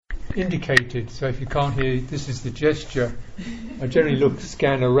indicated. So if you can't hear, this is the gesture. I generally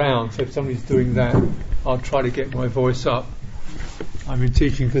scan around, so if somebody's doing that, I'll try to get my voice up. I've been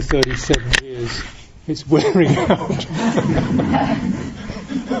teaching for 37 years. It's wearing out.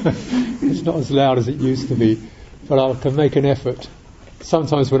 It's not as loud as it used to be, but I can make an effort.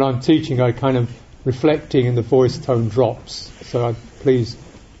 Sometimes when I'm teaching, I kind of reflecting and the voice tone drops. So please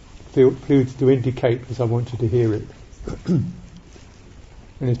feel free to indicate, because I want you to hear it. And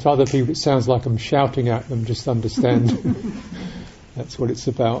if to other people it sounds like I'm shouting at them, just understand that's what it's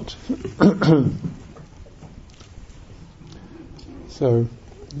about. So,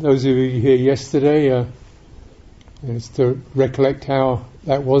 those of you here yesterday, is to recollect how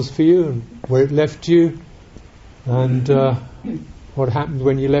that was for you and where it left you, and what happened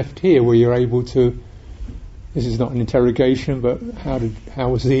when you left here. Were you able to? This is not an interrogation, but how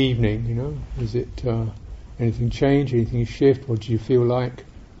was the evening? You know, was it anything change? Anything shift? What did you feel like?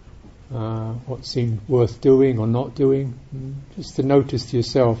 What seemed worth doing or not doing? Just to notice to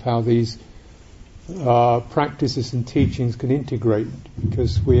yourself how these practices and teachings can integrate,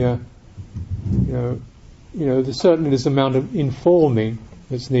 because we are, there's certainly this amount of informing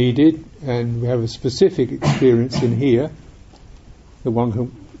that's needed, and we have a specific experience in here that one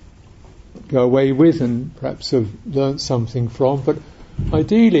can go away with and perhaps have learnt something from. But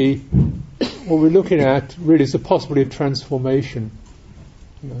ideally, what we're looking at really is the possibility of transformation,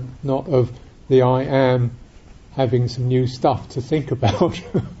 not of the I am having some new stuff to think about,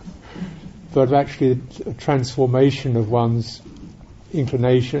 but actually a transformation of one's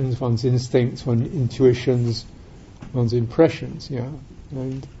inclinations, one's instincts, one's intuitions, one's impressions,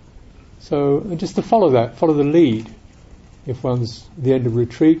 and so, and just to follow the lead. If one's at the end of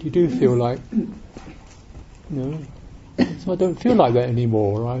retreat, you do feel like, so I don't feel like that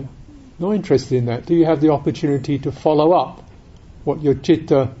anymore, I'm not interested in that. Do you have the opportunity to follow up what your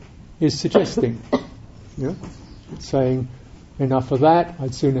citta is suggesting? It's saying, enough of that,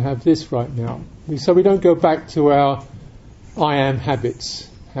 I'd sooner have this right now. So we don't go back to our I am habits,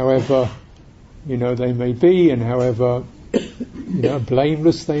 however they may be, and however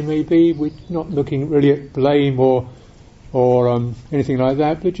blameless they may be. We're not looking really at blame or anything like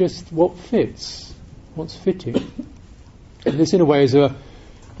that, but just what fits, what's fitting. And this, in a way, is a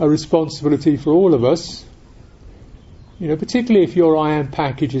responsibility for all of us. Particularly if your I am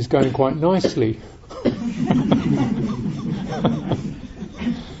package is going quite nicely,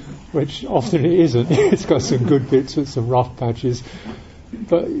 which often it isn't. It's got some good bits with some rough patches,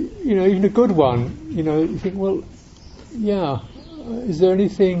 but even a good one. You think, well, is there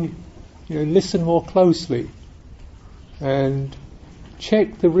anything? Listen more closely. And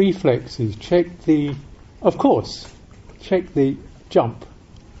check the reflexes, check the jump,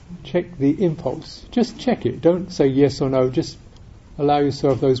 check the impulse. Just check it. Don't say yes or no. Just allow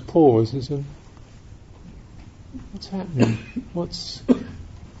yourself those pauses and what's happening? What's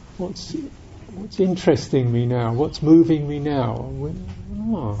interesting me now? What's moving me now?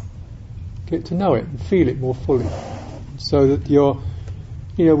 Get to know it and feel it more fully, so that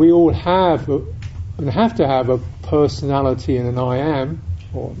we all have and have to have a personality and an I am,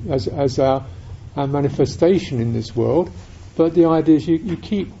 or as our manifestation in this world. But the idea is you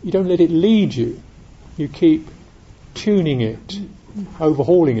don't let it lead you. You keep tuning it,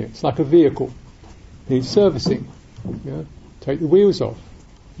 overhauling it. It's like a vehicle. It needs servicing. Take the wheels off.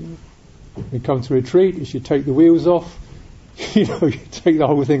 You come to retreat, you should take the wheels off. You take the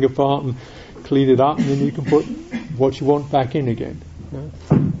whole thing apart and clean it up, and then you can put what you want back in again.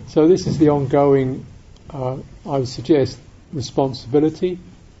 So this is the ongoing, I would suggest, responsibility.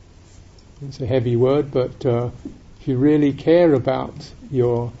 It's a heavy word, but if you really care about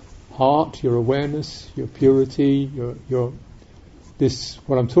your heart, your awareness, your purity, your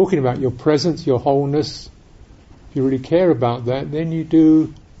what I'm talking about, your presence, your wholeness, if you really care about that, then you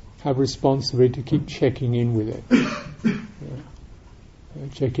do have responsibility to keep checking in with it.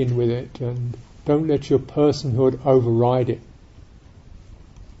 Check in with it, and don't let your personhood override it.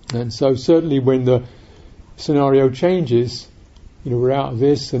 And so certainly when the scenario changes, we're out of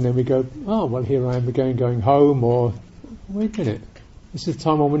this, and then we go, oh, well, here I am again going home, or, wait a minute, this is the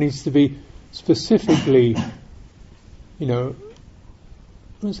time when one needs to be specifically, I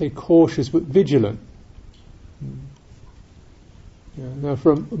wouldn't say cautious, but vigilant. Now,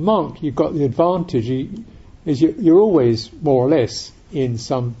 for a monk, you've got the advantage, you're always, more or less, in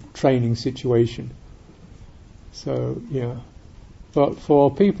some training situation. So, but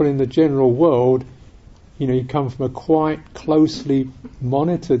for people in the general world, you come from a quite closely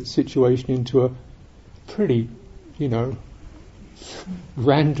monitored situation into a pretty,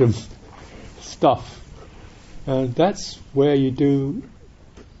 random stuff. And that's where you do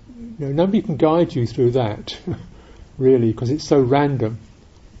nobody can guide you through that, really, because it's so random.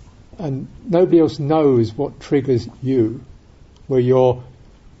 And nobody else knows what triggers you, where your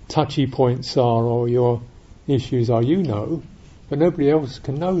touchy points are or your issues are. You know, but nobody else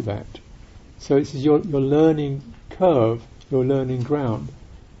can know that. So it's your learning curve, your learning ground.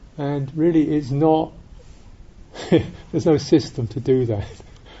 And really it's not, there's no system to do that,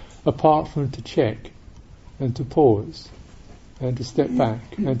 apart from to check and to pause and to step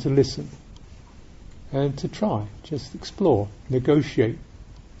back and to listen and to try, just explore, negotiate.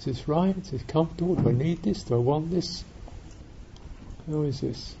 Is this right? Is this comfortable? Do I need this? Do I want this? How is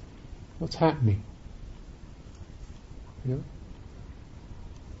this? What's happening? And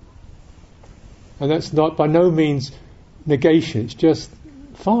that's not by no means negation, it's just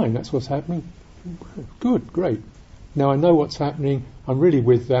fine, that's what's happening. Good, great. Now I know what's happening, I'm really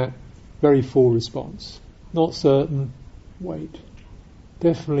with that, very full response. Not certain, wait.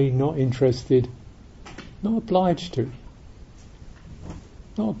 Definitely not interested, not obliged to.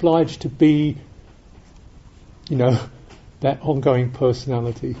 Not obliged to be, that ongoing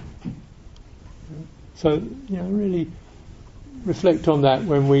personality. So, really reflect on that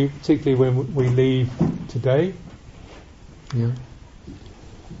particularly when we leave today. Yeah.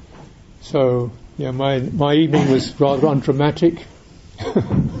 So, my evening was rather undramatic.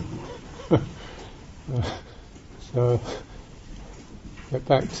 So, get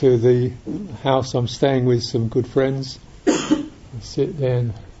back to the house. I'm staying with some good friends. Sit there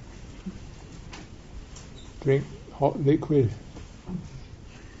and drink hot liquid.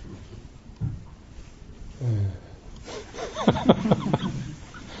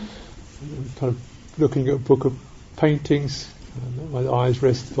 Kind of looking at a book of paintings. My eyes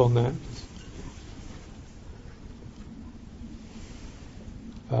rested on that.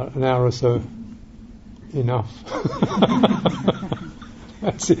 About an hour or so, enough.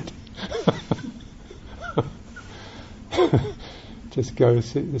 That's it. Just go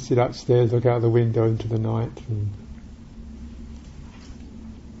sit upstairs, look out the window into the night, and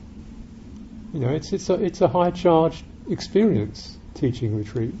it's a high charged experience, teaching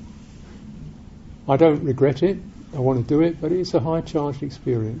retreat. I don't regret it. I want to do it, but it's a high charged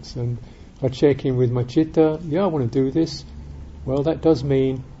experience. And if I check in with my Citta, I want to do this. Well, that does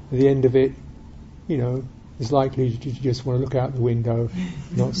mean at the end of it, it's likely you just want to look out the window,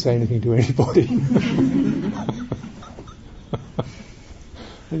 not say anything to anybody.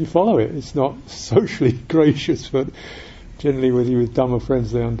 And you follow it. It's not socially gracious, but generally with Dhamma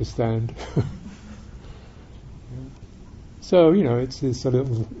friends they understand. So, it's a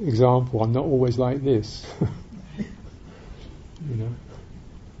little example. I'm not always like this.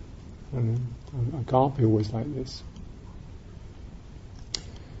 And I can't be always like this.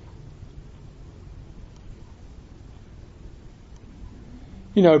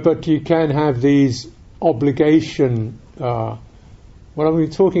 But you can have these obligation. What I'm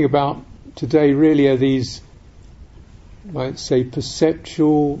talking about today really are these, might say,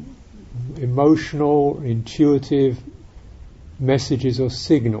 perceptual, emotional, intuitive messages or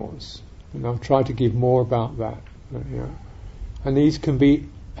signals. And I'll try to give more about that. And these can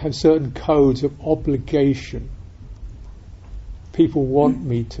have certain codes of obligation. People want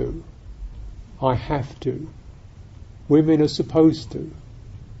me to. I have to. Women are supposed to.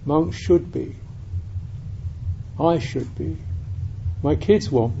 Monks should be. I should be. My kids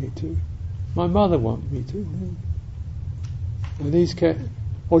want me to. My mother wants me to. And these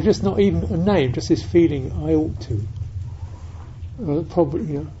or just not even a name, just this feeling I ought to.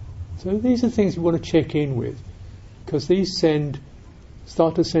 Probably, So these are things we want to check in with, because these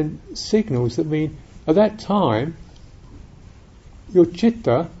start to send signals that mean at that time your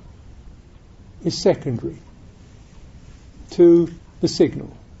Citta is secondary to the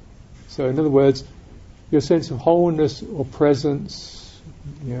signal. So in other words, your sense of wholeness or presence,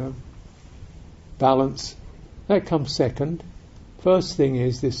 balance, that comes second. First thing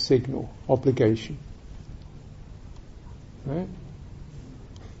is this signal, obligation. Right?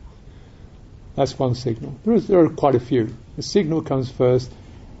 That's one signal. There are quite a few. The signal comes first.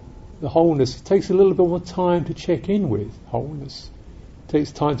 The wholeness takes a little bit more time to check in with wholeness. It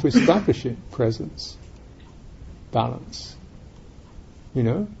takes time to establish it, presence, balance.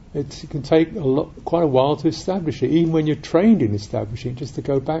 It can take quite a while to establish it, even when you're trained in establishing it, just to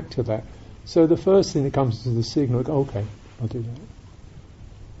go back to that. So the first thing that comes is the signal, okay, I'll do that.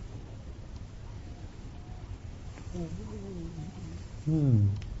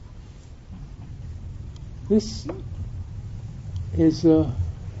 This is not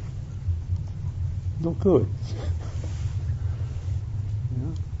good.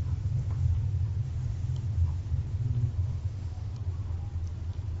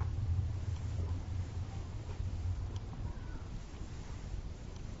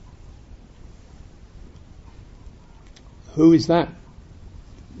 Who is that?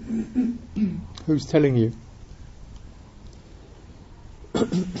 Who's telling you?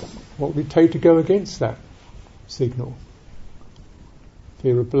 What would it take to go against that signal?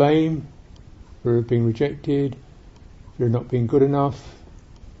 Fear of blame, fear of being rejected, fear of not being good enough,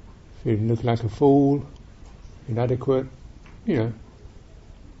 fear of looking like a fool, inadequate,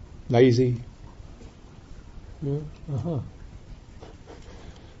 lazy.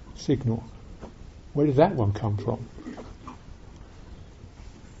 Signal. Where did that one come from?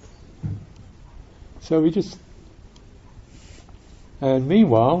 So we just... And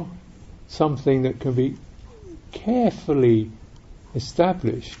meanwhile, something that can be carefully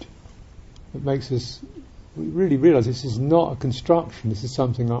established, that makes us really realise this is not a construction, this is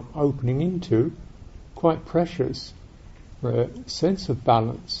something I'm opening into, quite precious, where a sense of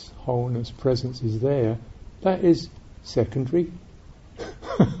balance, wholeness, presence is there. That is secondary.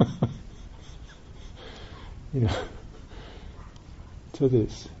 To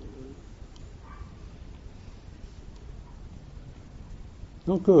this.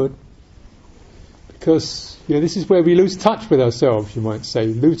 Not good. Because this is where we lose touch with ourselves, you might say.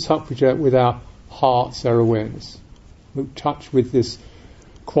 Lose touch with our hearts, our awareness. Lose touch with this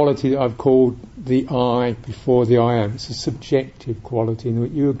quality that I've called the I before the I am. It's a subjective quality,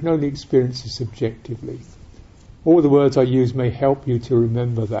 and you can only experience it subjectively. All the words I use may help you to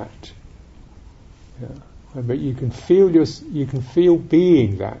remember that. But you can feel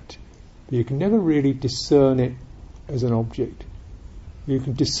being that, but you can never really discern it as an object. You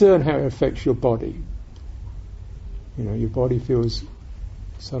can discern how it affects your body. Your body feels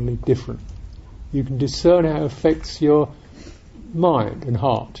suddenly different. You can discern how it affects your mind and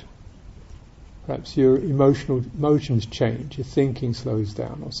heart. Perhaps your emotions change, your thinking slows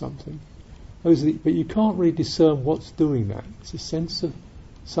down or something. But you can't really discern what's doing that. It's a sense of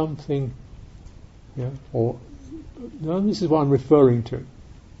something, this is what I'm referring to.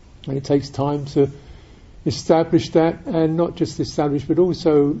 And it takes time to establish that, and not just establish, but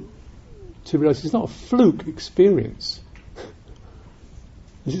also to realise it's not a fluke experience.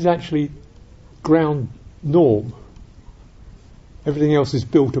 This is actually ground norm. Everything else is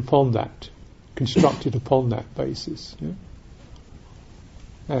built upon that, constructed upon that basis.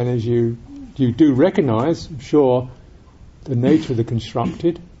 And as you do recognise, I'm sure, the nature of the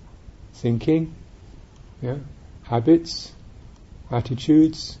constructed thinking, habits,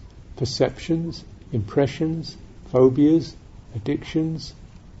 attitudes, perceptions, impressions, phobias, addictions,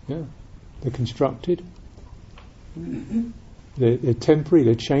 they're constructed. They're temporary,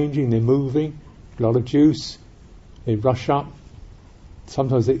 they're changing, they're moving. A lot of juice, they rush up.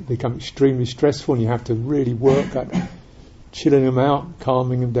 Sometimes they become extremely stressful, and you have to really work at chilling them out,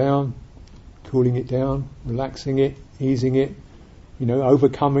 calming them down, cooling it down, relaxing it, easing it,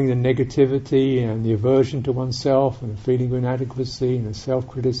 overcoming the negativity and the aversion to oneself and the feeling of inadequacy and the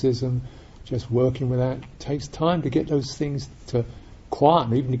self-criticism. Just working with that. It takes time to get those things to quiet,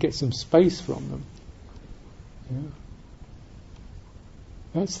 and even to get some space from them.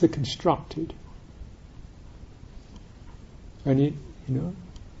 That's the constructed. And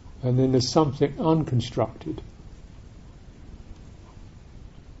and then there's something unconstructed.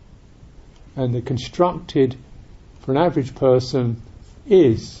 And the constructed, for an average person,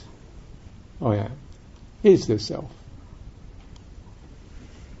 is I am, is the self.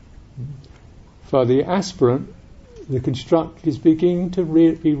 For the aspirant, the construct is beginning to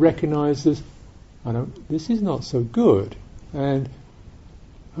be recognised as, this is not so good, and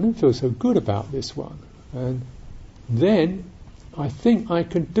I don't feel so good about this one, and then I think I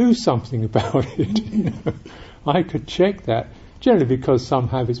can do something about it. I could check that, generally because some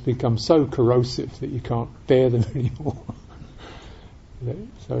habits become so corrosive that you can't bear them anymore.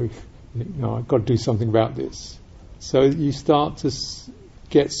 So, I've got to do something about this. So you start to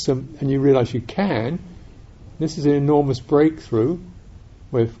get some, and you realise you can. This is an enormous breakthrough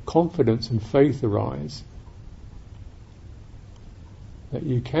where confidence and faith arise, that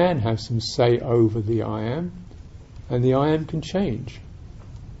you can have some say over the I am, and the I am can change.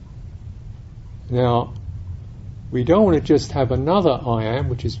 Now, we don't want to just have another I am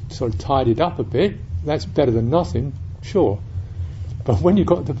which is sort of tidied up a bit. That's better than nothing, sure. But when you've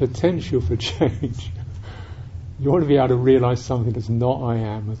got the potential for change, you want to be able to realise something that's not I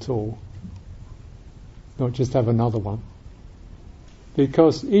am at all. Not just have another one.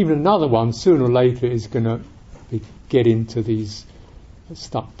 Because even another one, sooner or later, is going to get into these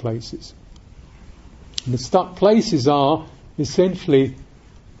stuck places. And the stuck places are essentially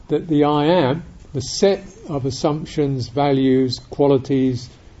that the I am, the set of assumptions, values, qualities,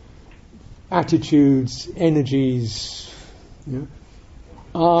 attitudes, energies,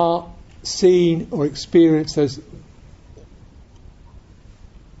 are seen or experienced as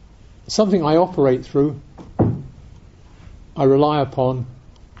something I operate through, I rely upon,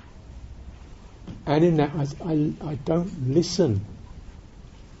 and in that I don't listen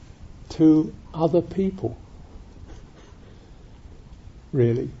to other people,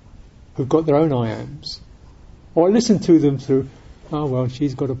 really, who've got their own I ams. Or I listen to them through, oh well,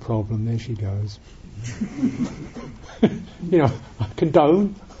 she's got a problem, there she goes. I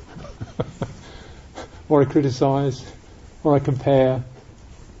condone, or I criticise, or I compare.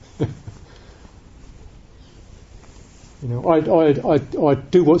 I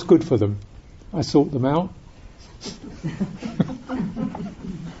do what's good for them. I sort them out.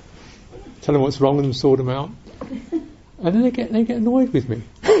 Tell them what's wrong with them, sort them out. And then they get annoyed with me.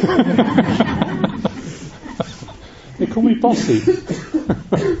 They call me bossy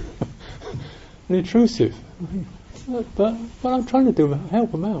and intrusive. But I'm trying to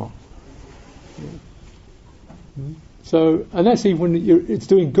help them out. So, and that's even when it's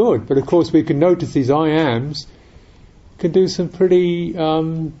doing good. But of course, we can notice these I ams can do some pretty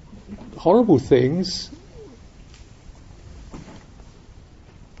horrible things.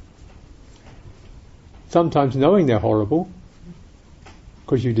 Sometimes knowing they're horrible,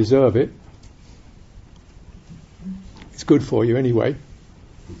 because you deserve it. It's good for you anyway.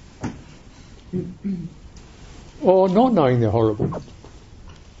 Or not knowing they're horrible.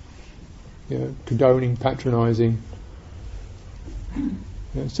 Condoning, patronising.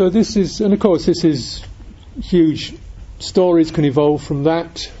 So this is, and of course this is huge. Stories can evolve from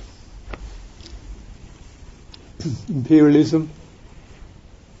that. Imperialism,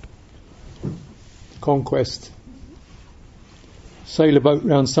 conquest. Sail a boat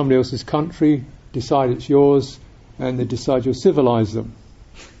around somebody else's country, decide it's yours, and they decide you'll civilise them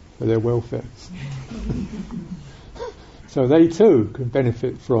for their welfare. So they too can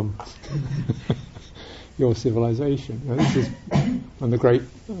benefit from your civilization. Now, this is on the great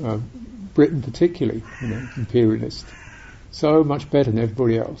Britain, particularly, imperialist. So much better than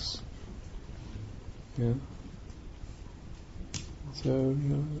everybody else. Yeah. So,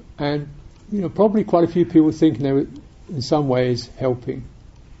 and probably quite a few people think they were, in some ways, helping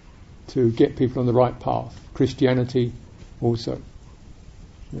to get people on the right path. Christianity, also,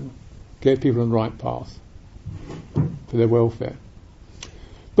 get people on the right path for their welfare.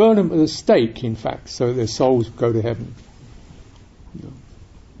 Burn them at the stake, in fact, so their souls go to heaven.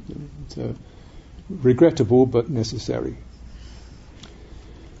 It's regrettable but necessary.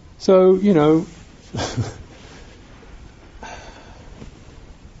 So,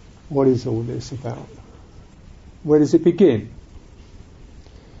 what is all this about? Where does it begin?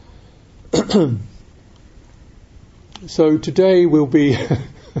 So today will be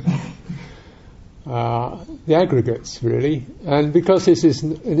the aggregates, really, and because this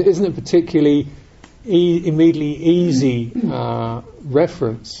isn't a particularly immediately easy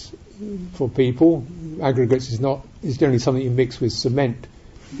reference for people. Aggregates is generally something you mix with cement.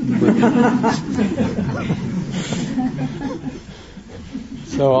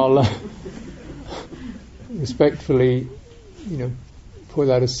 So I'll respectfully, put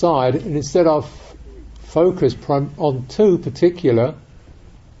that aside, and instead I'll focus on two particular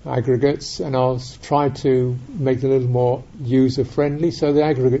aggregates, and I'll try to make them a little more user-friendly. So the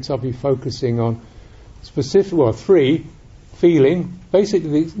aggregates I'll be focusing on three: feeling.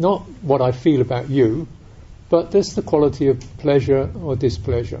 Basically, it's not what I feel about you, but just the quality of pleasure or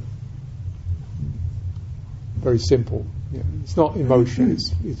displeasure. Very simple. It's not emotion,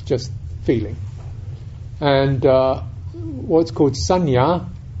 it's just feeling. And what's called sanya,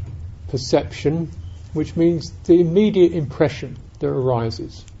 perception, which means the immediate impression that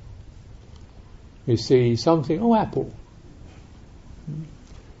arises. You see something, apple.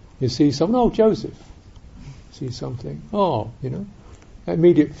 You see something, Joseph. You see something,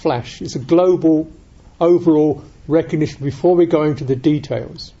 immediate flash. It's a global, overall recognition before we go into the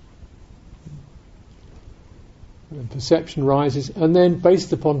details. And perception rises, and then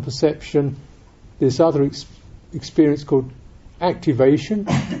based upon perception, this other experience called activation,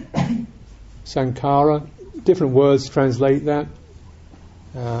 sankhara. Different words translate that.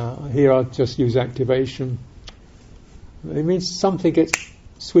 Here I'll just use activation. It means something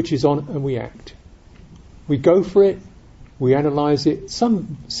switches on and we act. We go for it, we analyse it,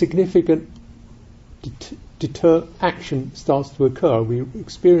 some significant action starts to occur. We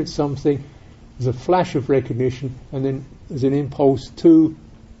experience something, there's a flash of recognition, and then there's an impulse to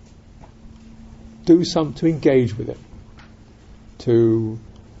do something, to engage with it, to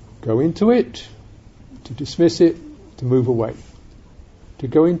go into it, to dismiss it, to move away. To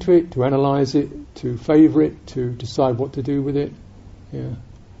go into it, to analyse it, to favour it, to decide what to do with it.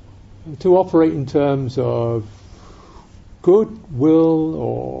 To operate in terms of goodwill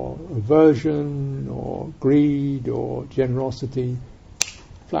or aversion or greed or generosity,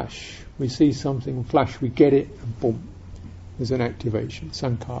 flash. We see something, flash, we get it, and boom, there's an activation,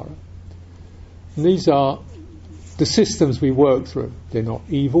 sankhara. And these are the systems we work through. They're not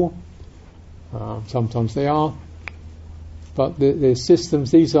evil. Sometimes they are. But they're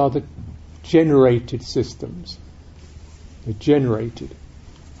systems, these are the generated systems. They're generated.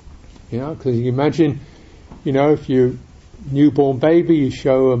 Because you imagine, if you newborn baby, you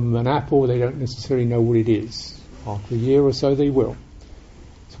show them an apple, they don't necessarily know what it is. After a year or so, they will.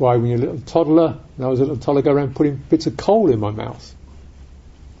 That's why when you're a little toddler, when I was a little toddler, I go around putting bits of coal in my mouth.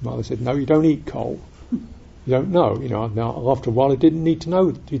 Mother said, no, you don't eat coal. You don't know. Now, after a while, I didn't need to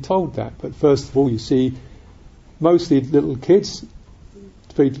know to be told that. But first of all, you see, mostly little kids,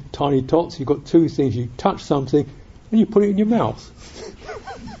 very tiny tots, you've got two things. You touch something and you put it in your mouth.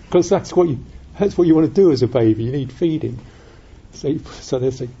 Because that's what you want to do as a baby. You need feeding. So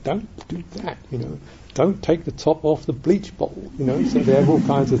they say, don't do that, Don't take the top off the bleach bottle, So they have all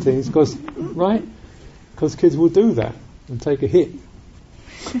kinds of things. Because kids will do that and take a hit.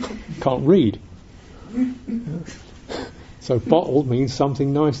 Can't read. So bottle means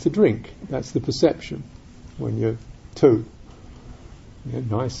something nice to drink. That's the perception when you're 2.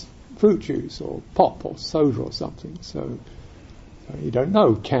 Nice fruit juice or pop or soda or something. So you don't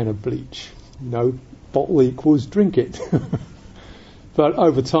know can of bleach. Bottle equals drink it. But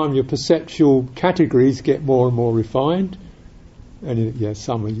over time your perceptual categories get more and more refined. And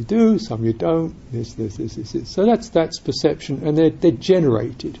some you do, some you don't. This. So that's perception, and they're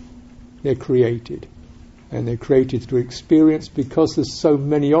generated. They're created. And they're created through experience, because there's so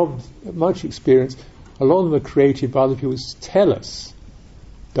much experience. A lot of them are created by other people who tell us,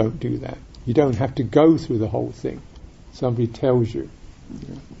 don't do that. You don't have to go through the whole thing. Somebody tells you.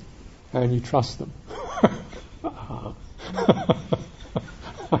 And you trust them.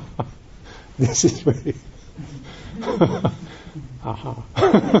 This is really... aha.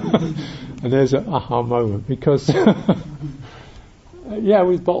 And there's an aha moment, because...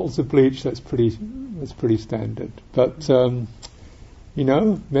 with bottles of bleach, that's pretty standard. But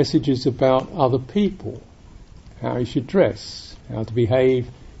messages about other people, how you should dress, how to behave.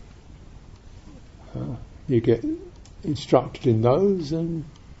 You get instructed in those, and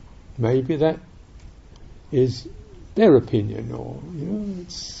maybe that is their opinion, or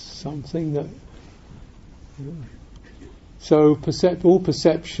it's something that. So all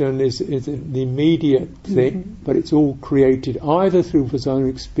perception is the immediate thing, but it's all created either through one's own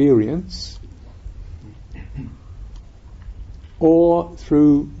experience or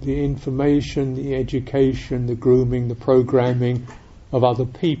through the information, the education, the grooming, the programming of other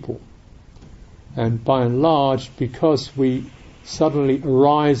people. And by and large, because we suddenly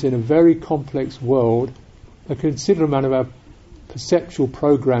arise in a very complex world, a considerable amount of our perceptual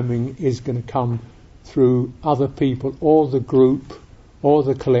programming is going to come through other people, or the group, or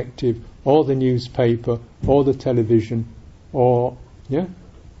the collective, or the newspaper, or the television, or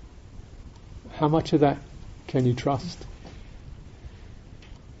how much of that can you trust?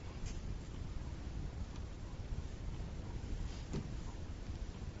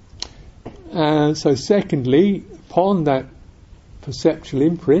 And so secondly, upon that perceptual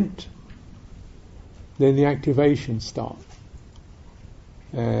imprint, then the activations start.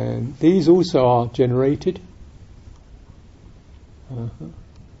 And these also are generated.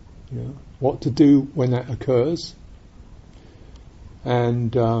 What to do when that occurs.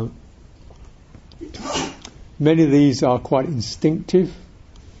 And many of these are quite instinctive.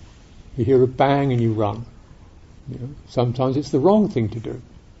 You hear a bang and you run. Sometimes it's the wrong thing to do.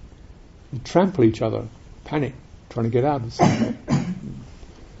 You trample each other, panic, trying to get out of somewhere.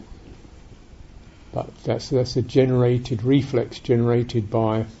 But that's a generated reflex, generated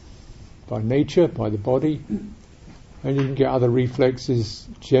by nature, by the body. And you can get other reflexes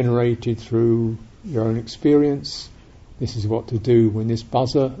generated through your own experience. This is what to do when this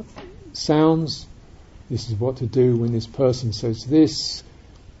buzzer sounds. This is what to do when this person says this.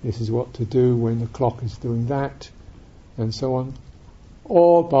 This is what to do when the clock is doing that, and so on.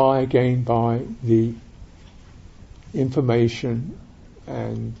 Or by the information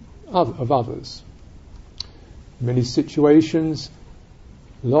of others. In many situations,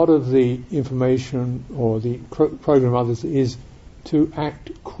 a lot of the information or the program of others is to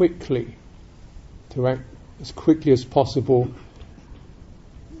act quickly, to act as quickly as possible,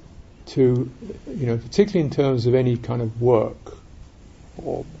 to, particularly in terms of any kind of work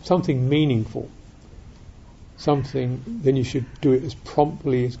or something meaningful, then you should do it as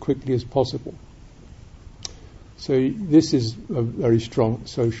promptly, as quickly as possible. So this is a very strong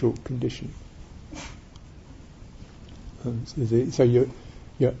social condition. So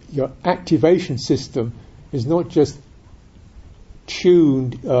your activation system is not just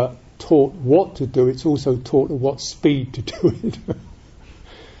tuned, taught what to do, it's also taught at what speed to do it.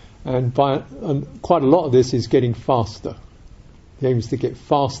 and quite a lot of this is getting faster. The aim is to get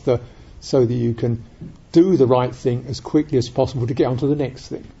faster so that you can do the right thing as quickly as possible to get on to the next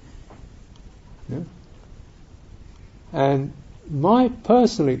thing. Yeah? And my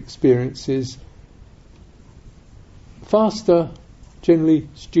personal experience is faster, generally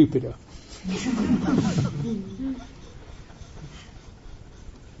stupider.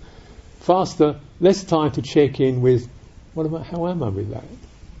 Faster, less time to check in with, how am I with that?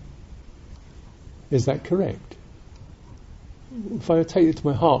 Is that correct? If I take it to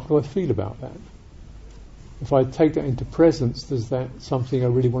my heart, what do I feel about that? If I take that into presence, is that something I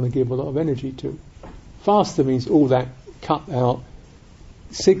really want to give a lot of energy to? Faster means all that cut out,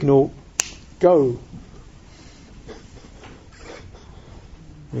 signal, go.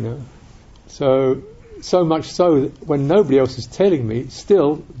 So much so that when nobody else is telling me,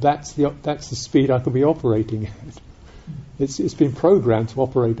 still that's the speed I could be operating at. It's been programmed to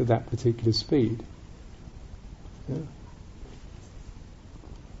operate at that particular speed. Yeah.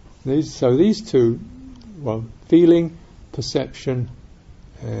 These two, feeling, perception,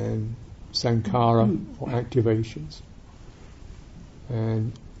 and sankhara or activations,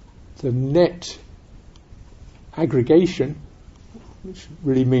 and the net aggregation, which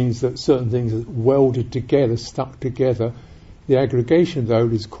really means that certain things are welded together, stuck together. The aggregation, though,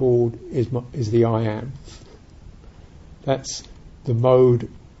 is the I am. That's the mode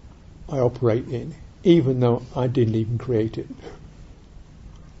I operate in, even though I didn't even create it.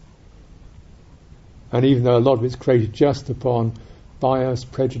 And even though a lot of it's created just upon bias,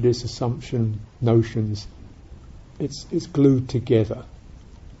 prejudice, assumption, notions, it's glued together.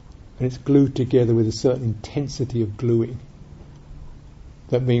 And it's glued together with a certain intensity of gluing.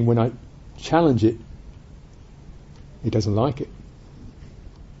 That means when I challenge it, it doesn't like it.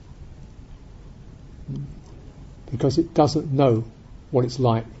 Because it doesn't know what it's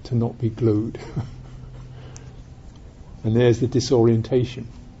like to not be glued. And there's the disorientation.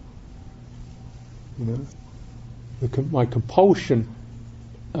 My compulsion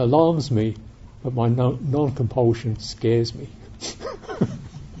alarms me, but my non-compulsion scares me.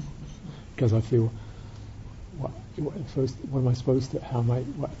 Because I feel, what am I supposed to? How am I?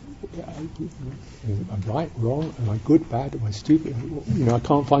 Am I right, wrong? Am I good, bad? Am I stupid? I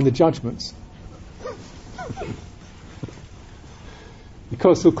can't find the judgments.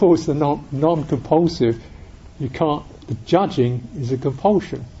 Because, of course, the non-compulsive, you can't. The judging is a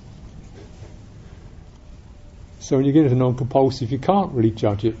compulsion. So when you get into non-compulsive, you can't really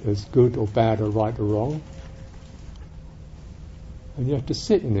judge it as good or bad or right or wrong, and you have to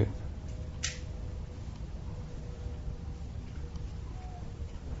sit in it.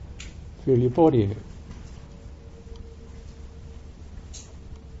 Feel your body in it.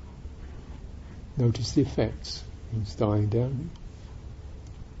 Notice the effects. It's dying down.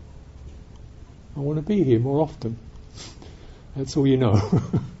 I want to be here more often. That's all you know.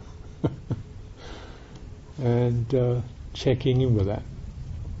 And checking in with that.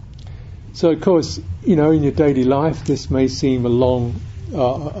 So, of course, in your daily life, this may seem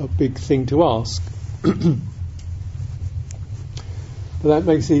a big thing to ask. But that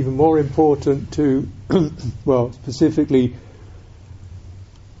makes it even more important to, specifically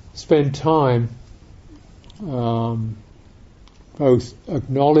spend time both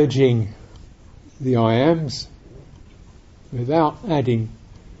acknowledging the I ams without adding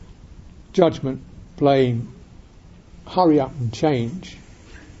judgment, blame, hurry up and change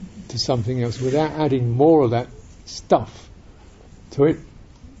to something else, without adding more of that stuff to it.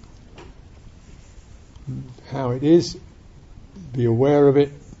 How it is, be aware of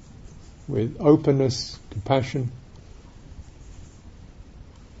it with openness, compassion,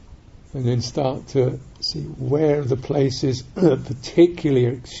 and then start to see where are the places particularly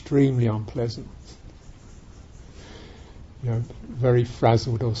extremely unpleasant, very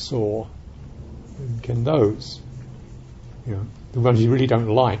frazzled or sore, and can those, the ones you really don't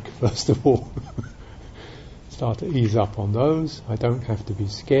like, first of all, start to ease up on those. I don't have to be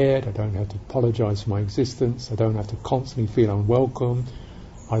scared, I don't have to apologise for my existence, I don't have to constantly feel unwelcome,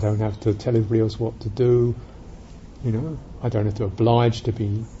 I don't have to tell everybody else what to do, I don't have to oblige to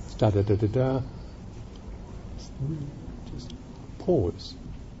be da-da-da-da-da. Just pause.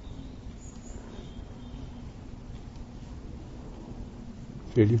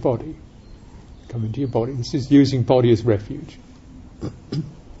 Feel your body. Come into your body. This is using body as refuge.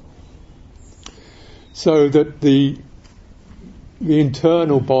 So that the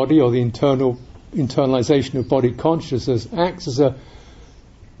internal body or the internal internalization of body consciousness acts as a,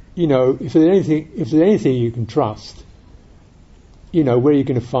 if there's anything you can trust, where are you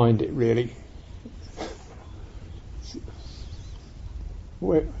going to find it really?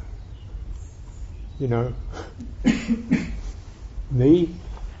 Where, me,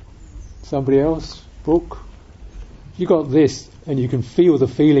 somebody else, book. You got this, and you can feel the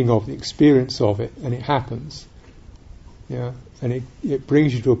feeling of the experience of it, and it happens. Yeah, and it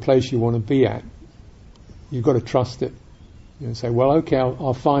brings you to a place you want to be at. You've got to trust it. Say, well, okay,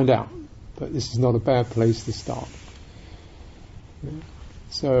 I'll find out, but this is not a bad place to start. Yeah.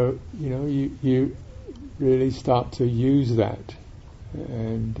 So, you really start to use that,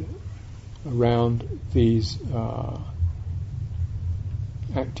 and around these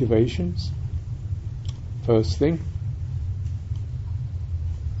activations. First thing,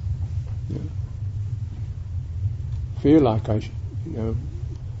 feel like I should,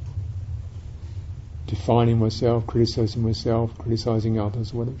 defining myself, criticizing myself, criticizing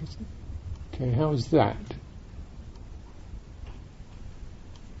others, whatever. Okay, how is that?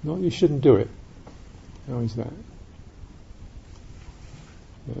 Not you shouldn't do it. How is that?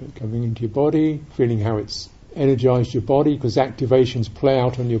 Coming into your body, feeling how it's energized your body, because activations play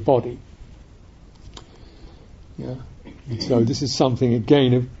out on your body. Yeah. And so this is something,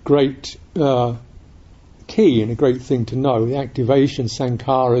 again, a great key and a great thing to know. The activation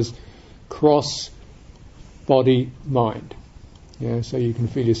sankharas cross body, mind. Yeah, so you can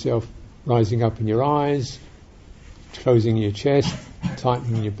feel yourself rising up in your eyes, closing your chest,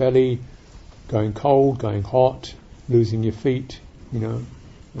 tightening your belly, going cold, going hot, losing your feet,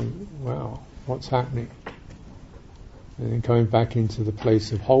 wow, what's happening? And then coming back into the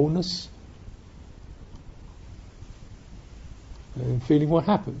place of wholeness and feeling what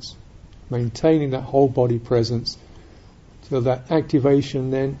happens. Maintaining that whole body presence till that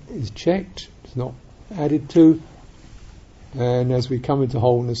activation then is checked, it's not added to, and as we come into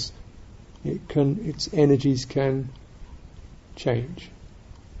wholeness, its energies can change.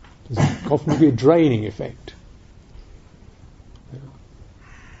 There's often be a draining effect.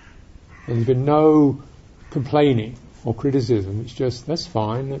 And there's been no complaining or criticism. It's just, that's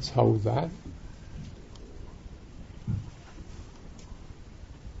fine, let's hold that.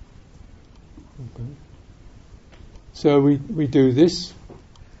 Okay. So we do this.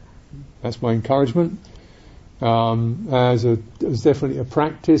 That's my encouragement. As definitely a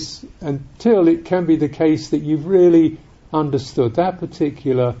practice until it can be the case that you've really understood that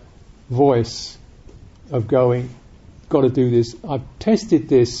particular voice of going, got to do this. I've tested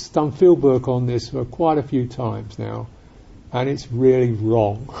this, done field work on this for quite a few times now, and it's really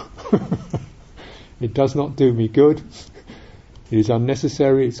wrong. It does not do me good. It is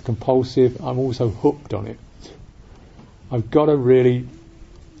unnecessary, it's compulsive, I'm also hooked on it. I've got to really,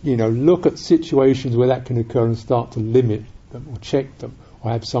 look at situations where that can occur and start to limit them or check them,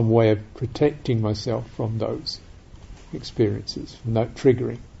 or have some way of protecting myself from those experiences, from that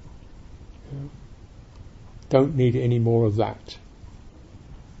triggering. Don't need any more of that.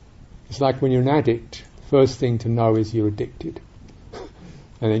 It's like when you're an addict, the first thing to know is you're addicted.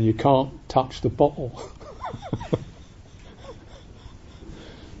 And then you can't touch the bottle.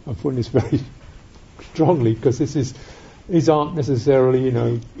 I'm putting this very strongly because these aren't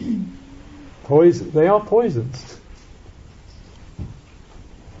necessarily, poison. They are poisons.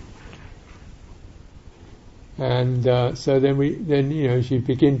 And so then as you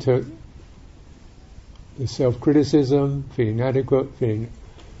begin to the self-criticism, feeling inadequate, feeling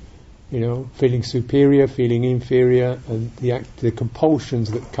superior, feeling inferior, and the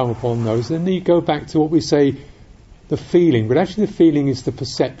compulsions that come upon those. Then you go back to what we say, the feeling, but actually the feeling is the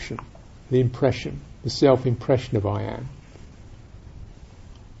perception, the impression, the self-impression of I am.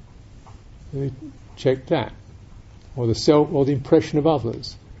 Check that, or the impression of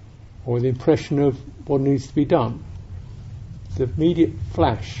others, or the impression of what needs to be done. The immediate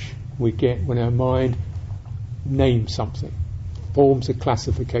flash we get when our mind names something, forms a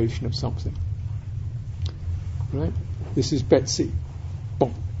classification of something. Right? This is Betsy.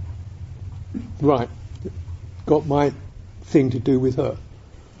 Boom. Right. Got my thing to do with her.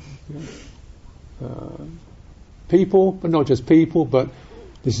 People, but not just people, but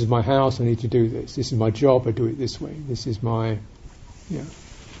this is my house, I need to do this. This is my job, I do it this way. This is my...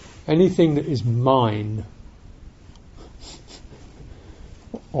 anything that is mine,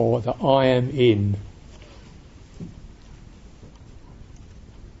 or that I am in,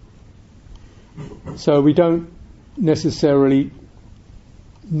 so we don't necessarily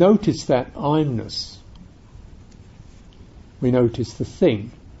notice that I'm-ness. We notice the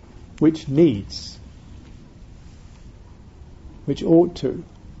thing which needs, which ought to.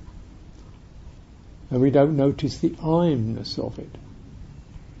 and we don't notice the I-ness of it.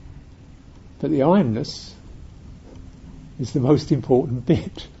 But the I-ness is the most important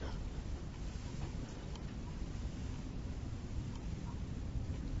bit.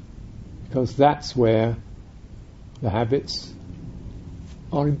 Because that's where the habits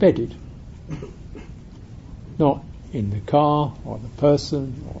are embedded. Not in the car, or the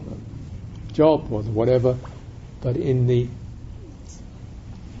person, or the job, or the whatever, but in the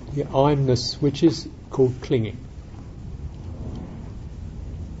I-ness, which is called clinging.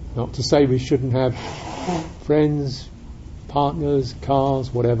 Not to say we shouldn't have friends, partners,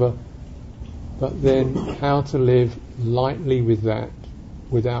 cars, whatever, but then how to live lightly with that,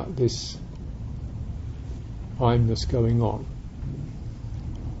 without this I-ness going on.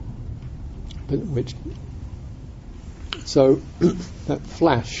 But which, so that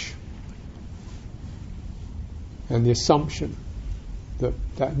flash and the assumption that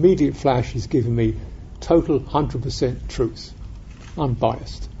that immediate flash is giving me total 100% truth,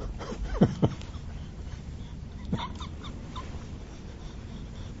 unbiased.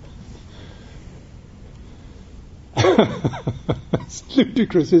 It's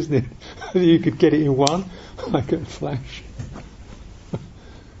ludicrous, isn't it? You could get it in one, like a flash.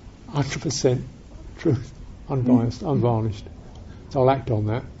 100% truth, unbiased, unvarnished. So I'll act on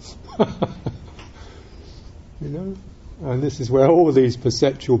that. You know? And this is where all these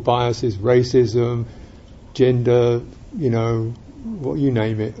perceptual biases, racism, gender, you know, what you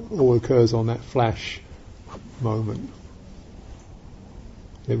name it, all occurs on that flash moment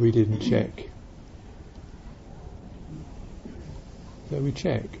that we didn't check. So we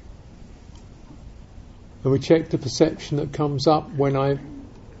check. And we check the perception that comes up when I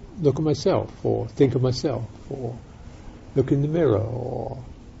look at myself, or think of myself, or look in the mirror, or,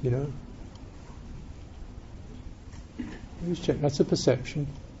 you know. Just check, that's a perception.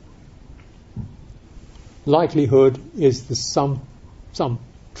 Likelihood is the some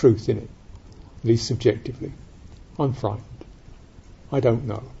truth in it, at least subjectively. I'm frightened. I don't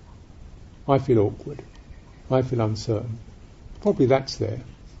know. I feel awkward. I feel uncertain. Probably that's there.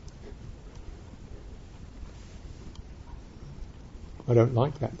 I don't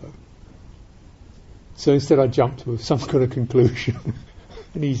like that though. So instead I jump to some kind of conclusion,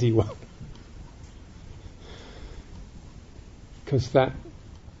 an easy one. Because that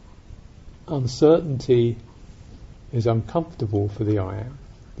uncertainty is uncomfortable for the I am.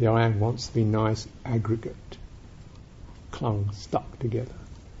 The I am wants to be nice, aggregate, clung, stuck together.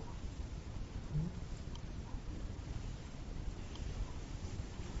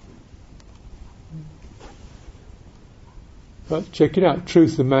 But check it out,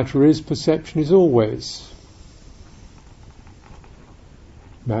 truth of the matter is, perception is always,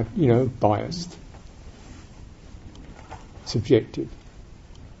 biased, subjective.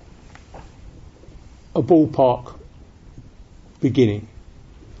 A ballpark beginning,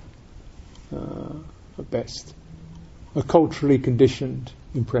 at best. A culturally conditioned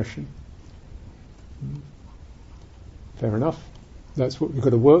impression. Fair enough. That's what we've got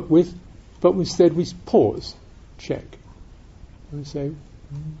to work with. But instead we pause, check. And say,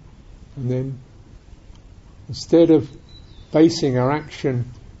 and then instead of basing our action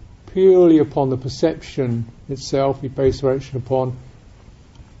purely upon the perception itself, we base our action upon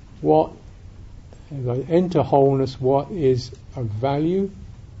what, as I enter wholeness, what is of value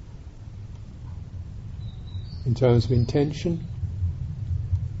in terms of intention,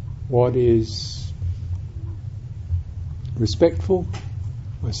 what is respectful,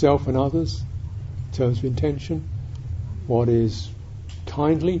 myself and others, in terms of intention, what is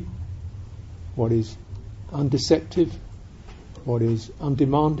kindly, what is undeceptive, what is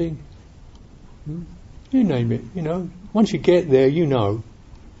undemanding. You name it, Once you get there, you know.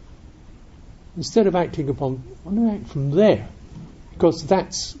 Instead of acting upon, I'm going to act from there, because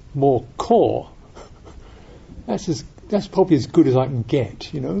that's more core. That's probably as good as I can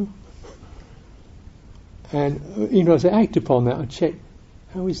get, And as I act upon that, I check,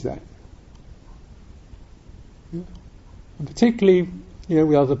 how is that? Yeah. And particularly,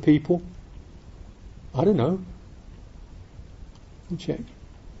 with other people, I don't know. You check.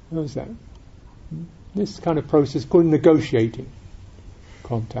 How's that? This kind of process called negotiating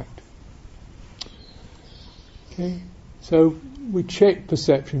contact. Okay, so we check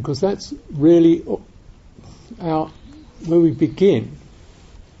perception because that's really where we begin.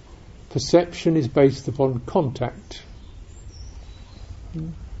 Perception is based upon contact.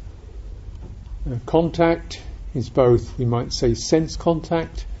 Contact is both, we might say, sense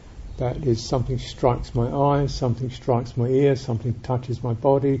contact. That is, something strikes my eye, something strikes my ear, something touches my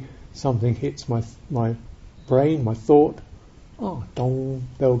body, something hits my brain, my thought. Oh, dong,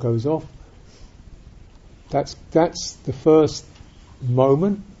 bell goes off. That's the first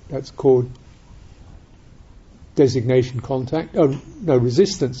moment. That's called designation contact.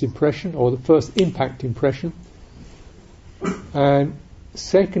 Resistance impression, or the first impact impression. And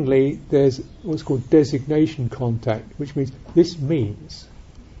secondly, there's what's called designation contact, which means this means.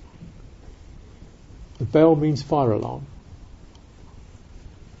 The bell means fire alarm.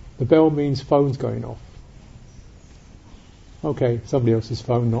 The bell means phone's going off. Okay, somebody else's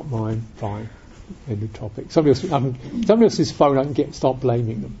phone, not mine. Fine. End of topic. Somebody else's phone, I can start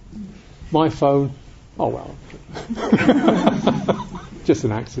blaming them. My phone, oh well. Just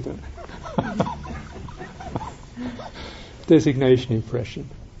an accident. Designation impression.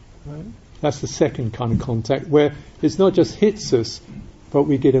 Right? That's the second kind of contact, where it's not just hits us, but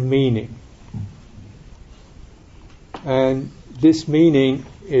we get a meaning. And this meaning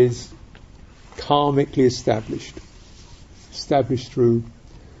is karmically established through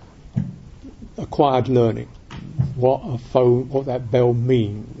acquired learning. What that bell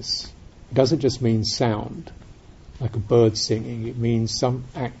means. It doesn't just mean sound, like a bird singing. It means some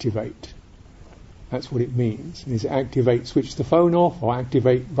activate. That's what it means. Is it activate, switch the phone off, or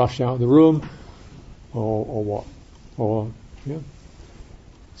activate, rush out of the room, or what?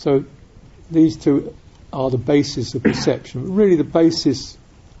 So these two are the basis of perception. Really, the basis,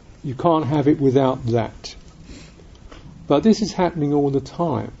 you can't have it without that. But this is happening all the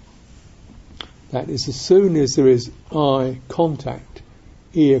time. That is, as soon as there is eye contact,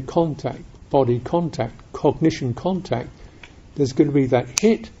 ear contact, body contact, cognition contact, there's going to be that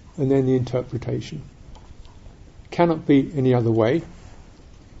hit and then the interpretation. Cannot be any other way.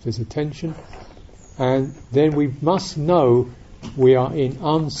 There's attention. And then we must know we are in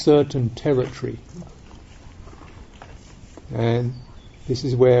uncertain territory. And this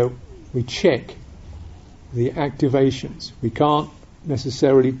is where we check the activations. We can't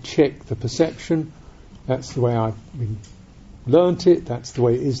necessarily check the perception. That's the way I've learnt it. That's the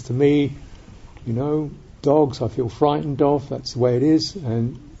way it is to me. Dogs I feel frightened of. That's the way it is.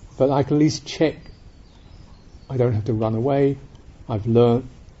 But I can at least check. I don't have to run away. I've learnt.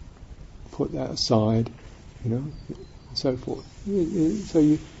 Put that aside. And so forth. So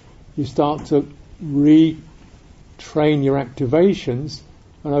you start to retrain your activations,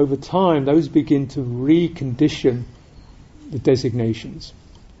 and over time those begin to recondition the designations.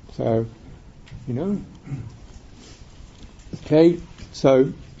 So, okay,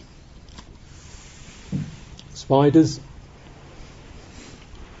 so spiders,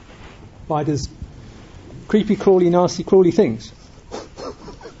 creepy, crawly, nasty, crawly things.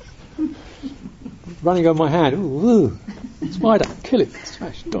 Running on my hand, ooh, spider, kill it,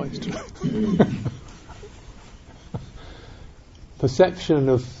 smash, dies. Perception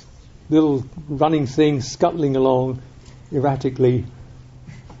of little running things scuttling along erratically,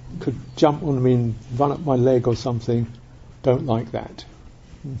 could jump on me and run up my leg or something. Don't like that.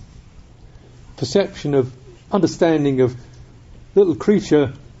 Perception of, understanding of little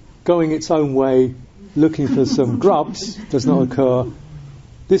creature going its own way, looking for some grubs, does not occur.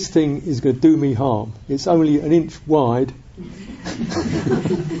 This thing is going to do me harm. It's only an inch wide,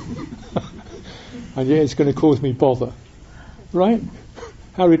 and yet it's going to cause me bother. Right?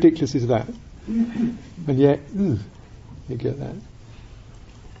 How ridiculous is that? And yet, you get that.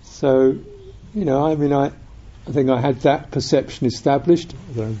 So, I think I had that perception established.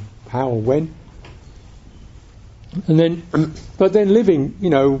 I don't know how or when. And then, but then living,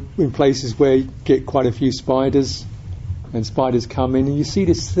 in places where you get quite a few spiders, and spiders come in, and you see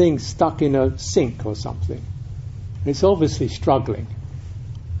this thing stuck in a sink or something. It's obviously struggling.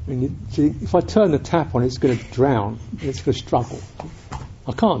 If I turn the tap on, it's going to drown. It's going to struggle.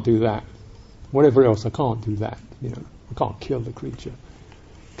 I can't do that. Whatever else, I can't do that. I can't kill the creature.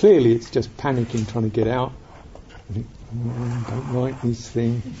 Clearly, it's just panicking, trying to get out. I think, don't like this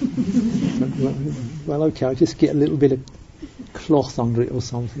thing. Well, okay, I'll just get a little bit of cloth under it or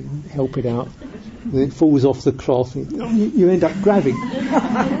something, help it out. And then it falls off the cloth, and you end up grabbing.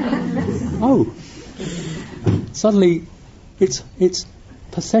 Oh, suddenly, it's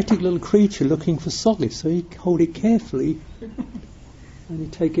pathetic little creature looking for solace, so you hold it carefully and you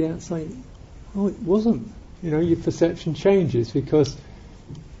take it out saying, oh, it wasn't. Your perception changes because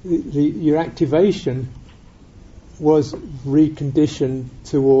your activation was reconditioned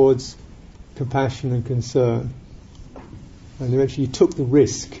towards compassion and concern, and eventually you took the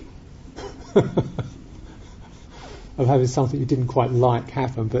risk of having something you didn't quite like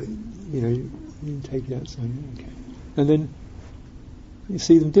happen, but you take it out saying, okay, and then you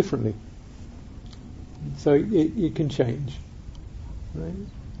see them differently. So it can change, right?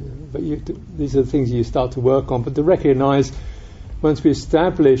 But these are the things you start to work on. But to recognise once we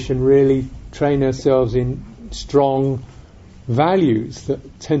establish and really train ourselves in strong values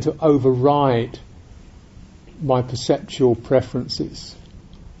that tend to override my perceptual preferences,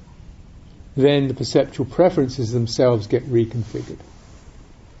 then the perceptual preferences themselves get reconfigured.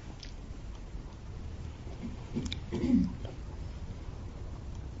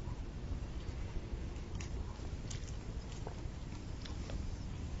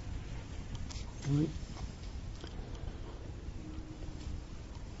 Right.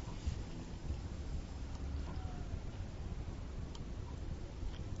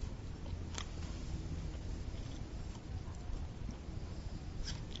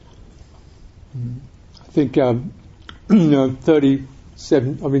 I think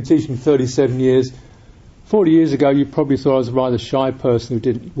 37. I've been teaching 37 years. 40 years ago, you probably thought I was a rather shy person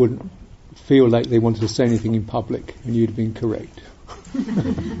who wouldn't feel like they wanted to say anything in public, and you'd have been correct.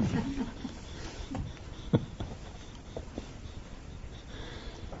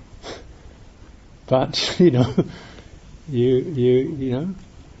 But you know,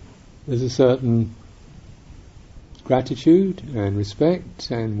 there's a certain gratitude and respect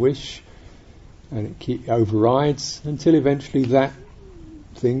and wish, and it overrides until eventually that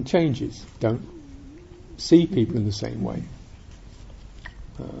thing changes. Don't see people in the same way.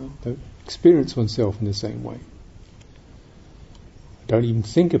 Don't experience oneself in the same way. Don't even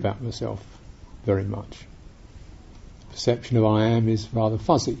think about myself very much. Perception of I am is rather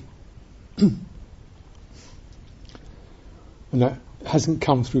fuzzy. And that hasn't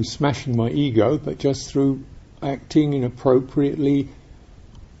come through smashing my ego, but just through acting inappropriately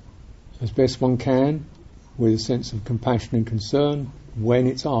as best one can, with a sense of compassion and concern when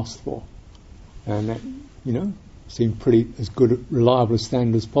it's asked for. And that, seems pretty as good, reliable a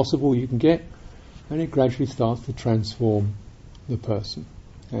standard as possible you can get, and it gradually starts to transform the person,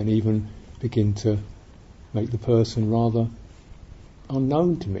 and even begin to make the person rather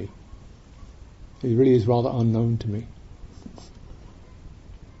unknown to me. It really is rather unknown to me.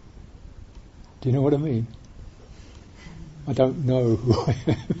 Do you know what I mean? I don't know who I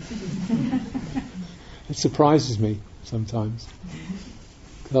am. It surprises me sometimes,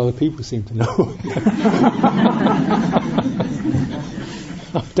 because other people seem to know.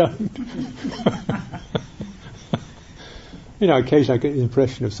 I don't. Occasionally I get the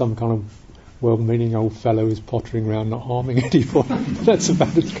impression of some kind of well-meaning old fellow who's pottering around not harming anyone. That's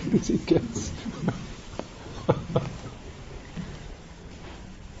about as good as it gets.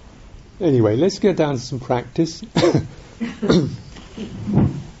 Anyway, let's get down to some practice.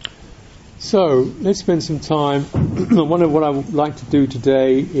 So, let's spend some time. One of what I would like to do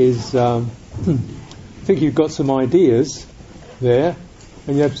today is, I think you've got some ideas there,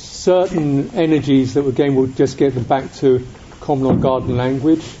 and you have certain energies that again we'll just get them back to common or garden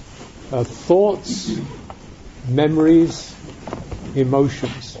language. Thoughts, memories,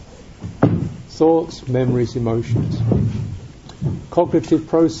 emotions. Thoughts, memories, emotions. Cognitive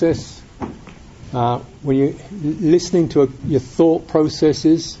process. When you're listening to your thought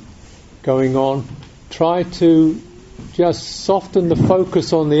processes going on, try to just soften the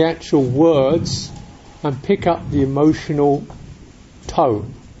focus on the actual words and pick up the emotional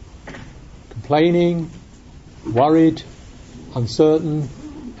tone. Complaining, worried, uncertain,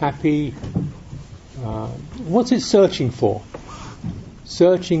 happy. What's it searching for?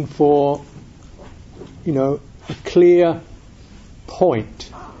 Searching for, a clear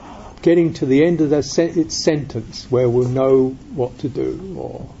point. Getting to the end of its sentence where we'll know what to do,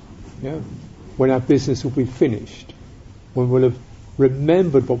 or when our business will be finished, when we'll have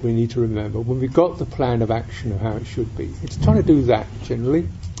remembered what we need to remember, when we've got the plan of action of how it should be. It's trying to do that generally.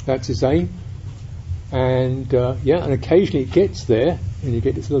 That's its aim. And and occasionally it gets there, and you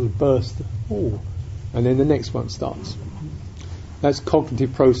get this little burst of, and then the next one starts. That's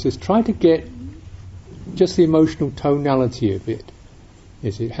cognitive process. Try to get just the emotional tonality of it.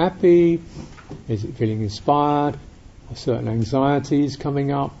 Is it happy? Is it feeling inspired? Are certain anxieties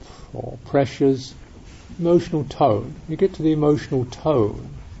coming up, or pressures? Emotional tone. You get to the emotional tone,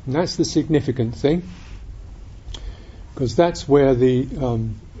 and that's the significant thing, because that's where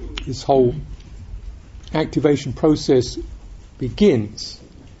this whole activation process begins.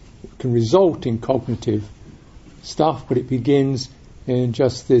 It can result in cognitive stuff, but it begins in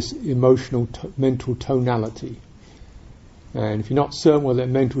just this emotional, mental tonality. And if you're not certain what that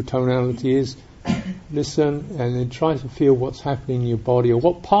mental tonality is, listen and then try to feel what's happening in your body, or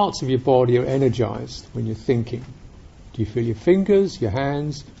what parts of your body are energized when you're thinking. Do you feel your fingers, your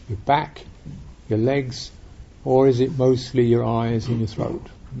hands, your back, your legs, or is it mostly your eyes and your throat?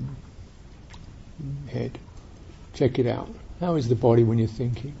 Head. Check it out. How is the body when you're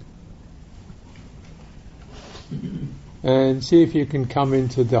thinking? and see if you can come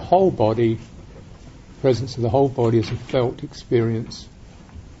into the whole body, presence of the whole body as a felt experience,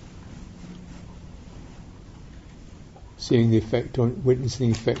 seeing the effect on,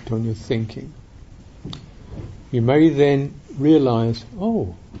 witnessing the effect on your thinking. You may then realise,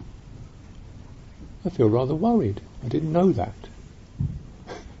 oh, I feel rather worried. I didn't know that.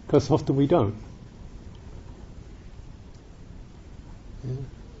 Because often we don't. Yeah.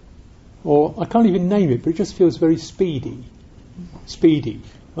 Or I can't even name it, but it just feels very speedy. Speedy.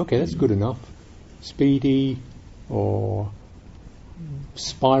 Okay, that's good enough. Speedy, or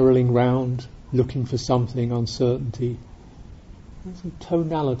spiralling round, looking for something, uncertainty. There's some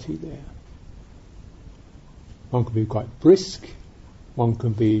tonality there. One can be quite brisk, one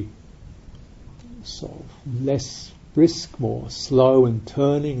can be sort of less brisk, more slow and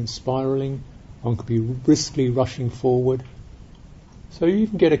turning and spiralling. One could be briskly rushing forward. So you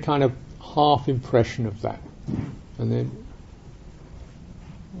can get a kind of half impression of that. And then,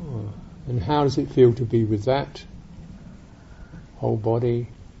 and how does it feel to be with that? Whole body.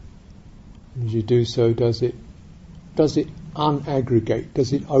 And as you do so, does it unaggregate?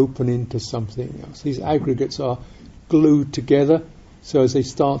 Does it open into something else? These aggregates are glued together, so as they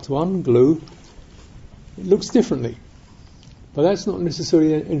start to unglue, it looks differently. But that's not necessarily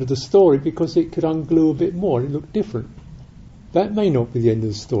the end of the story, because it could unglue a bit more and it look different. That may not be the end of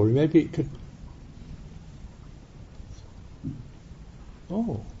the story. Maybe it could...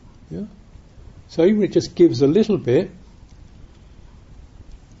 Oh, yeah. So even it just gives a little bit,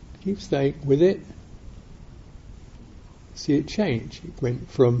 keep staying with it, see it change. It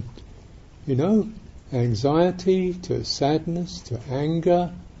went from, anxiety to sadness to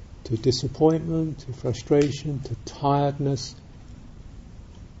anger to disappointment to frustration to tiredness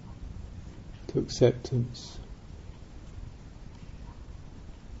to acceptance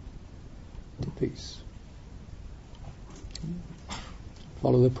to peace.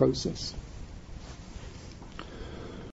 Follow the process.